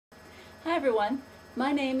Hi everyone,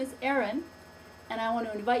 my name is Erin, and I want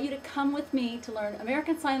to invite you to come with me to learn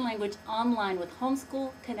American Sign Language online with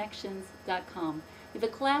homeschoolconnections.com. We have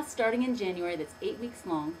a class starting in January that's 8 weeks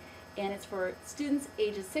long, and it's for students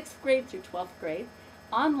ages 6th grade through 12th grade.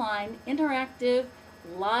 Online, interactive,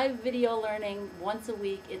 live video learning once a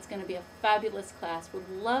week. It's going to be a fabulous class. We'd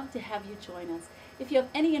love to have you join us. If you have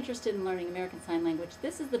any interest in learning American Sign Language,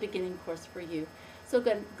 this is the beginning course for you. So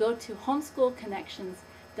go to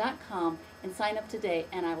homeschoolconnections.com and sign up today,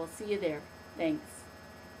 and I will see you there. Thanks.